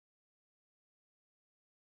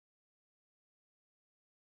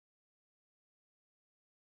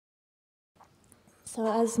So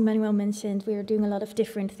as Manuel mentioned, we're doing a lot of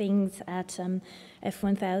different things at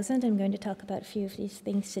F1000. I'm going to talk about a few of these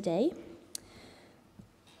things today.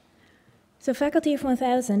 So Faculty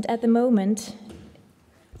F1000 at the moment,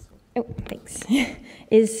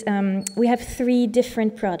 is we have 3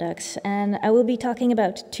 different products, and I will be talking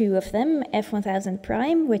about 2 of them, F1000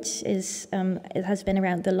 Prime, which is it has been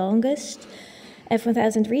around the longest,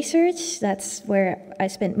 F1000 Research, that's where I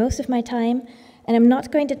spent most of my time, and I'm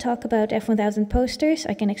not going to talk about F1000 Posters.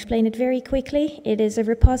 I can explain it very quickly. It is a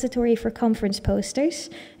repository for conference posters.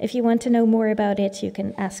 If you want to know more about it, you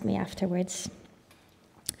can ask me afterwards.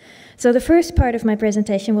 So the first part of my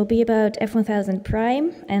presentation will be about F1000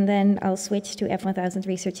 Prime, and then I'll switch to F1000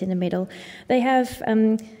 Research in the middle. They have,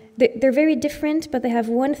 they're very different, but they have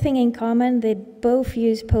one thing in common. They both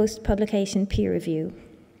use post-publication peer review.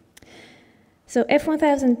 So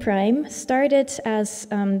F1000 Prime started as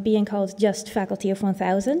being called just Faculty of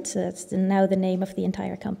 1000, so that's now the name of the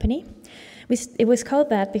entire company. It was called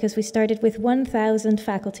that because we started with 1,000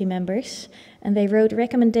 faculty members, and they wrote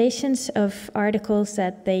recommendations of articles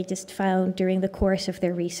that they just found during the course of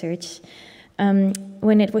their research.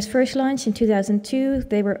 When it was first launched in 2002,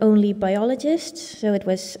 they were only biologists, so it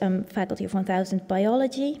was Faculty of 1000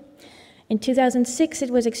 Biology. In 2006, it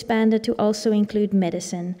was expanded to also include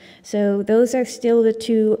medicine. So those are still the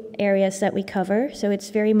 2 areas that we cover. So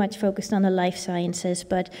it's very much focused on the life sciences,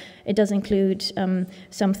 but it does include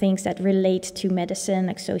some things that relate to medicine,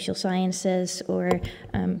 like social sciences or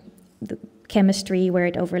the chemistry, where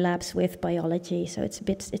it overlaps with biology. So it's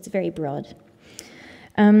very broad.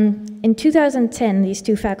 In 2010, these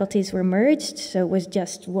 2 faculties were merged, so it was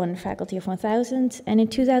just one Faculty of 1000, and in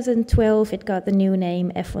 2012 it got the new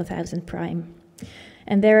name F1000 Prime.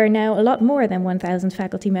 And there are now a lot more than 1,000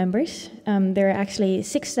 faculty members. There are actually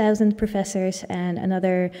 6,000 professors and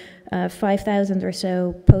another 5,000 or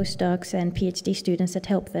so postdocs and PhD students that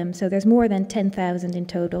help them, so there's more than 10,000 in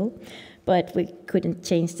total, but we couldn't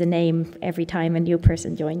change the name every time a new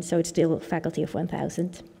person joins, so it's still Faculty of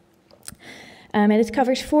 1000. And it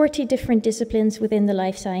covers 40 different disciplines within the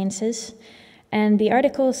life sciences. And the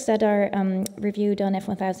articles that are reviewed on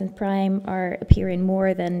F1000 Prime appear in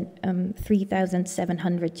more than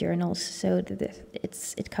 3,700 journals. So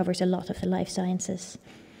it covers a lot of the life sciences.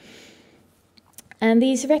 And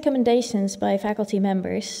these recommendations by faculty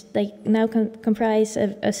members, they now comprise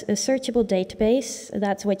a searchable database.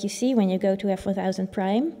 That's what you see when you go to F1000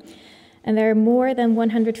 Prime. And there are more than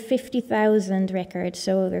 150,000 records,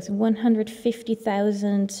 so there's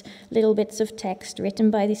 150,000 little bits of text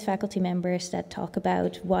written by these faculty members that talk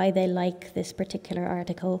about why they like this particular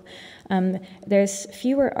article. There's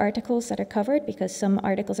fewer articles that are covered because some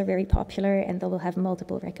articles are very popular and they will have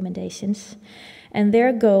multiple recommendations. And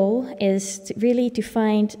their goal is really to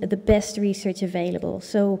find the best research available.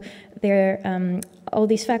 So all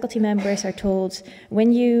these faculty members are told,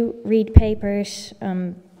 when you read papers,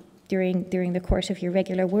 during the course of your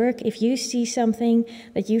regular work, if you see something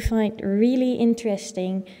that you find really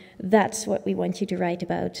interesting, that's what we want you to write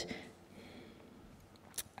about.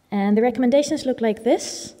 And the recommendations look like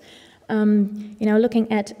this. Looking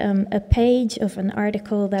at a page of an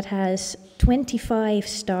article that has 25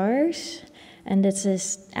 stars, and this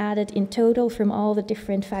is added in total from all the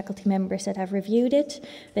different faculty members that have reviewed it.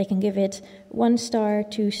 They can give it 1 star,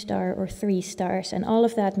 2 star, or 3 stars, and all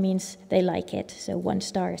of that means they like it. So 1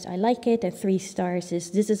 star is I like it, and 3 stars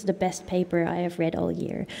is this is the best paper I have read all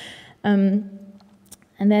year. And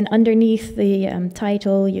then underneath the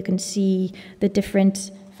title, you can see the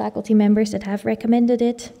different faculty members that have recommended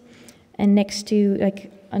it, and next to,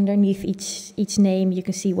 underneath each name, you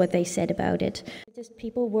can see what they said about it. Just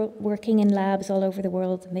people working in labs all over the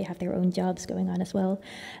world, and they have their own jobs going on as well.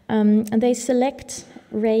 And they select,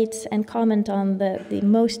 rate, and comment on the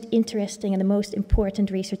most interesting and the most important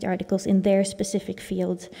research articles in their specific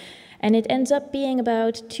field. And it ends up being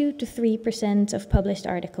about 2 to 3% of published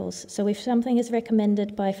articles. So if something is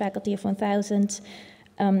recommended by Faculty of 1000,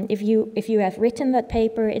 if you have written that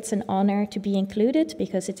paper, it's an honor to be included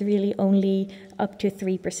because it's really only up to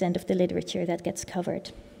 3% of the literature that gets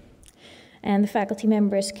covered. And the faculty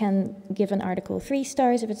members can give an article 3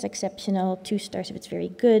 stars if it's exceptional, 2 stars if it's very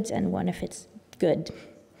good, and 1 if it's good.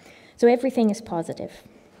 So everything is positive.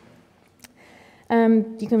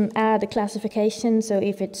 You can add a classification, so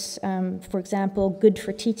if it's, for example, good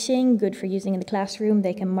for teaching, good for using in the classroom,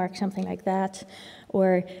 they can mark something like that.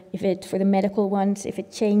 Or if it, for the medical ones, if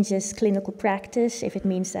it changes clinical practice, if it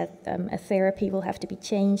means that a therapy will have to be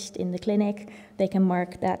changed in the clinic, they can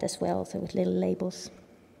mark that as well, so with little labels.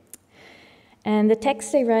 And the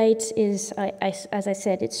text they write is, as I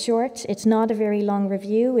said, it's short. It's not a very long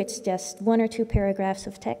review. It's just 1 or 2 paragraphs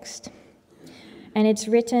of text. And it's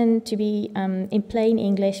written to be in plain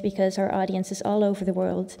English because our audience is all over the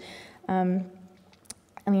world.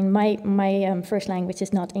 I mean, my first language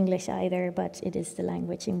is not English either, but it is the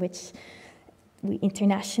language in which we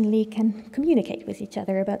internationally can communicate with each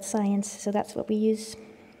other about science, so that's what we use.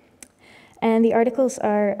 And the articles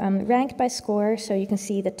are ranked by score, so you can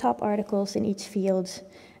see the top articles in each field,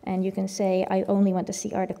 and you can say, I only want to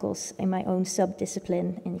see articles in my own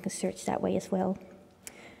sub-discipline, and you can search that way as well.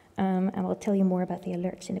 And I'll tell you more about the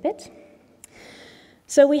alerts in a bit.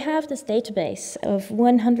 So we have this database of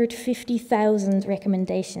 150,000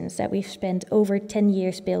 recommendations that we've spent over 10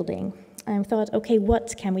 years building. And I thought, okay,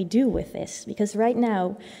 what can we do with this? Because right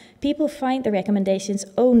now, people find the recommendations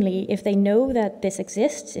only if they know that this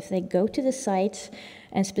exists, if they go to the site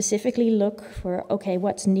and specifically look for, okay,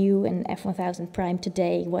 what's new in F1000 Prime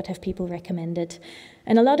today? What have people recommended?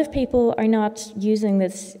 And a lot of people are not using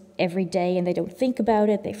this every day and they don't think about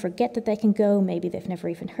it. They forget that they can go. Maybe they've never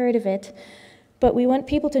even heard of it. But we want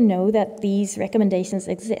people to know that these recommendations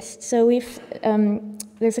exist. So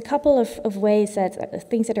there's a couple of ways that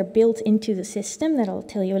things that are built into the system that I'll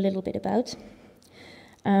tell you a little bit about.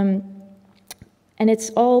 And it's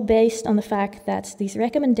all based on the fact that these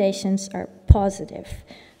recommendations are positive.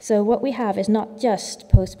 So what we have is not just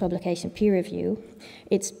post-publication peer review,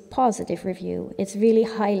 it's positive review. It's really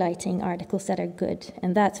highlighting articles that are good,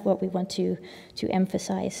 and that's what we want to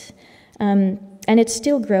emphasize. And it's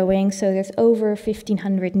still growing, so there's over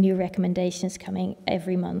 1,500 new recommendations coming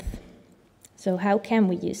every month. So how can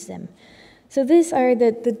we use them? So these are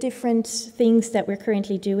the different things that we're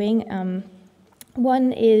currently doing.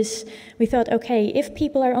 One is, we thought, okay, if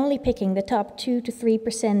people are only picking the top 2 to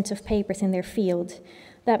 3% of papers in their field,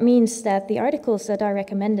 that means that the articles that are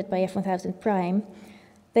recommended by F1000 Prime,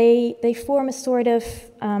 they form a sort of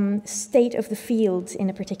state of the field in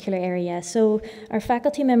a particular area. So our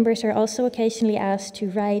faculty members are also occasionally asked to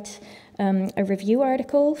write a review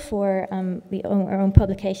article for our own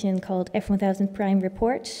publication called F1000 Prime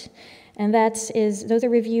Reports. And those are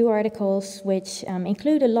review articles which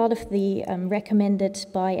include a lot of the recommended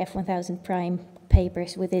by F1000 Prime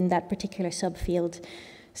papers within that particular subfield.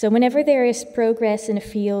 So whenever there is progress in a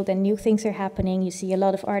field and new things are happening, you see a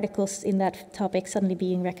lot of articles in that topic suddenly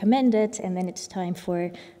being recommended, and then it's time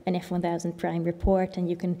for an F1000 Prime report, and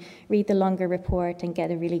you can read the longer report and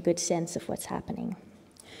get a really good sense of what's happening.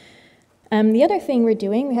 The other thing we're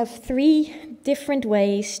doing, we have 3 different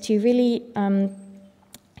ways to really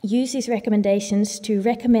use these recommendations to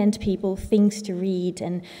recommend people things to read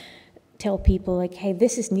and tell people, like, hey,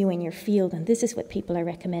 this is new in your field and this is what people are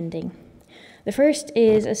recommending. The first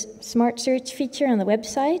is a smart search feature on the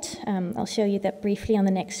website. I'll show you that briefly on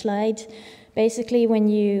the next slide. Basically, when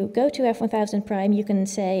you go to F1000 Prime, you can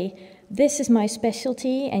say, this is my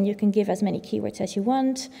specialty, and you can give as many keywords as you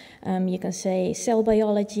want. You can say cell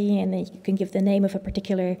biology, and then you can give the name of a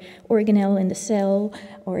particular organelle in the cell,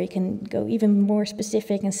 or you can go even more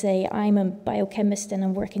specific and say, I'm a biochemist and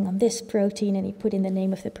I'm working on this protein, and you put in the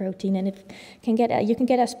name of the protein, and you can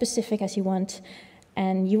get as specific as you want,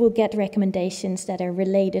 and you will get recommendations that are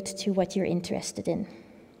related to what you're interested in.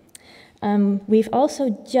 We've also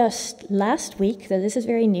just last week, so this is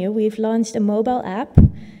very new, we've launched a mobile app.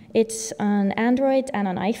 It's on Android and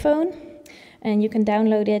on iPhone, and you can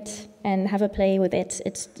download it and have a play with it.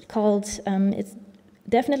 It's called, it's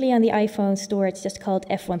definitely on the iPhone store, it's just called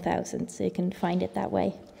F1000, so you can find it that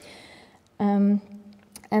way. And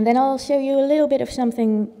then I'll show you a little bit of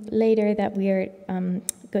something later that we're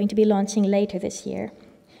going to be launching later this year.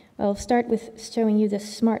 I'll start with showing you the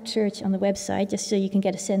smart search on the website, just so you can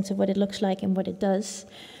get a sense of what it looks like and what it does.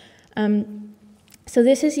 So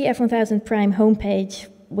this is the F1000 Prime homepage,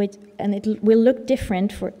 and it will look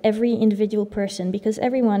different for every individual person because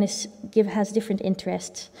everyone has different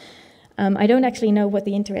interests. I don't actually know what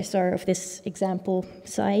the interests are of this example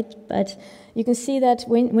site, but you can see that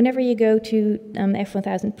whenever you go to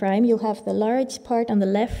F1000 Prime, you'll have the large part on the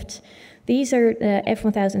left. These are the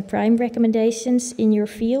F1000 Prime recommendations in your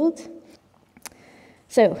field.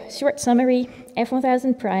 So, short summary,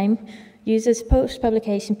 F1000 Prime uses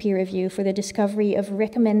post-publication peer review for the discovery of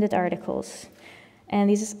recommended articles. And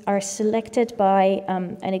these are selected by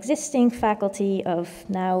an existing faculty of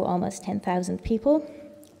now almost 10,000 people.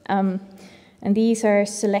 And these are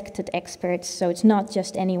selected experts, so it's not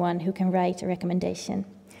just anyone who can write a recommendation.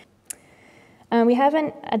 We have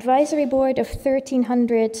an advisory board of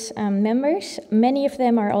 1,300 members. Many of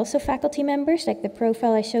them are also faculty members, like the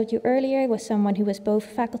profile I showed you earlier was someone who was both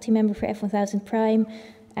faculty member for F1000 Prime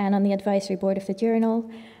and on the advisory board of the journal.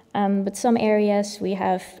 But some areas we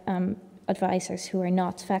have advisors who are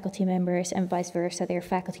not faculty members, and vice versa, there are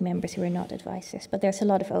faculty members who are not advisors, but there's a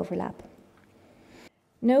lot of overlap.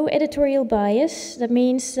 No editorial bias. That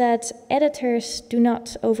means that editors do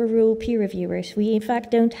not overrule peer reviewers. We in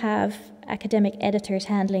fact don't have academic editors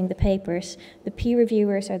handling the papers. The peer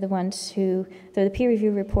reviewers are the ones who, so the peer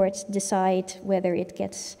review reports decide whether it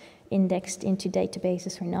gets indexed into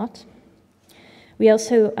databases or not. We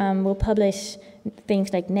also will publish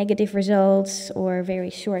things like negative results or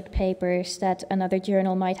very short papers that another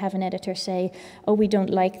journal might have an editor say, oh, we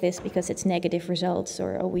don't like this because it's negative results,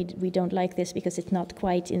 or oh, we don't like this because it's not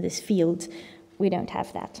quite in this field. We don't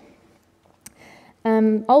have that.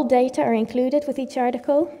 All data are included with each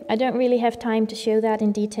article. I don't really have time to show that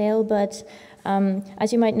in detail, but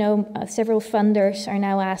as you might know, several funders are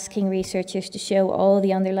now asking researchers to show all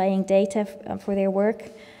the underlying data for their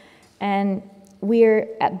work. And we're,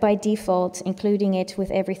 by default, including it with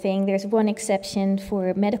everything. There's one exception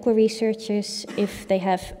for medical researchers. If they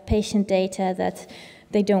have patient data that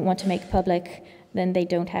they don't want to make public, then they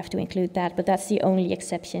don't have to include that, but that's the only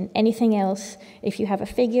exception. Anything else, if you have a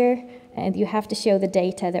figure, and you have to show the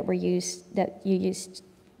data that you used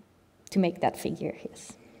to make that figure,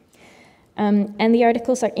 yes. And the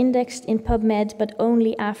articles are indexed in PubMed, but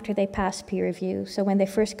only after they pass peer review. So when they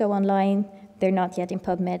first go online, they're not yet in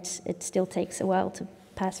PubMed. It still takes a while to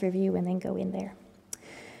pass review and then go in there.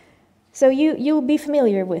 So you'll be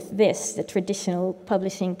familiar with this, the traditional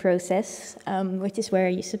publishing process, which is where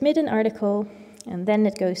you submit an article, and then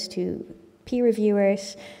it goes to peer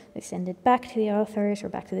reviewers. They send it back to the authors or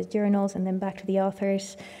back to the journals and then back to the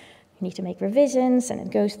authors. You need to make revisions, and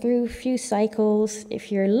it goes through a few cycles.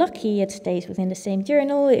 If you're lucky, it stays within the same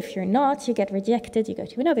journal. If you're not, you get rejected, you go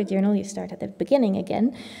to another journal, you start at the beginning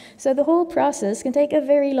again. So the whole process can take a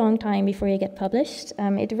very long time before you get published.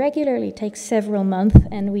 It regularly takes several months,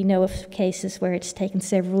 and we know of cases where it's taken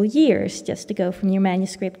several years just to go from your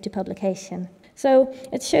manuscript to publication. So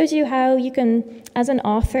it shows you how you can, as an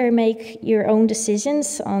author, make your own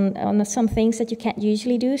decisions on some things that you can't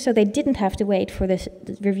usually do. So they didn't have to wait for the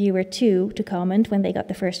reviewer to comment when they got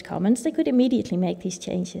the first comments. They could immediately make these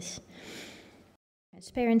changes.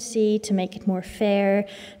 Transparency, to make it more fair,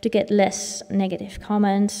 to get less negative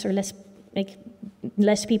comments, or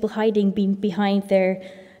less people hiding behind their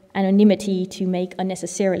anonymity to make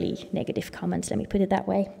unnecessarily negative comments, let me put it that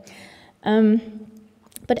way.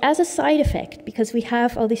 But as a side effect, because we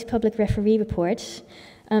have all these public referee reports,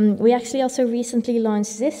 we actually also recently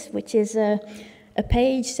launched this, which is a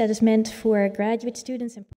page that is meant for graduate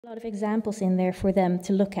students, and a lot of examples in there for them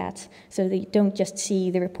to look at. So that you don't just see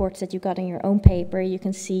the reports that you got in your own paper, you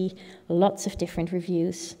can see lots of different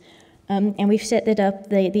reviews. And we've set it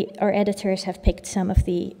up, our editors have picked some of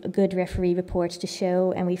the good referee reports to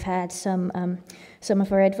show, and we've had some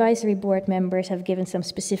of our advisory board members have given some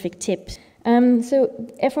specific tips. So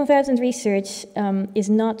F1000 Research is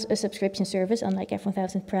not a subscription service, unlike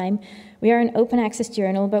F1000 Prime. We are an open access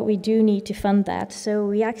journal, but we do need to fund that. So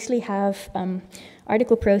we actually have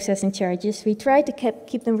article processing charges. We try to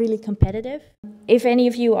keep them really competitive. If any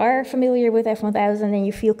of you are familiar with F1000 and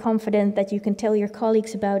you feel confident that you can tell your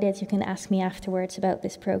colleagues about it, you can ask me afterwards about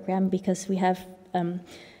this program, because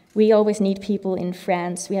we always need people in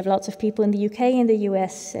France. We have lots of people in the UK and the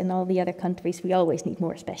US and all the other countries. We always need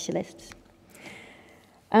more specialists.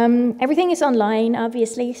 Everything is online,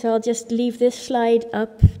 obviously, so I'll just leave this slide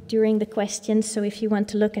up during the questions. So if you want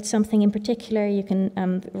to look at something in particular, you can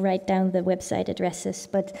write down the website addresses.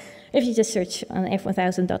 But if you just search on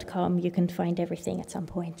f1000.com, you can find everything at some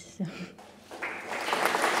point. So.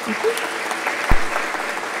 Thank you.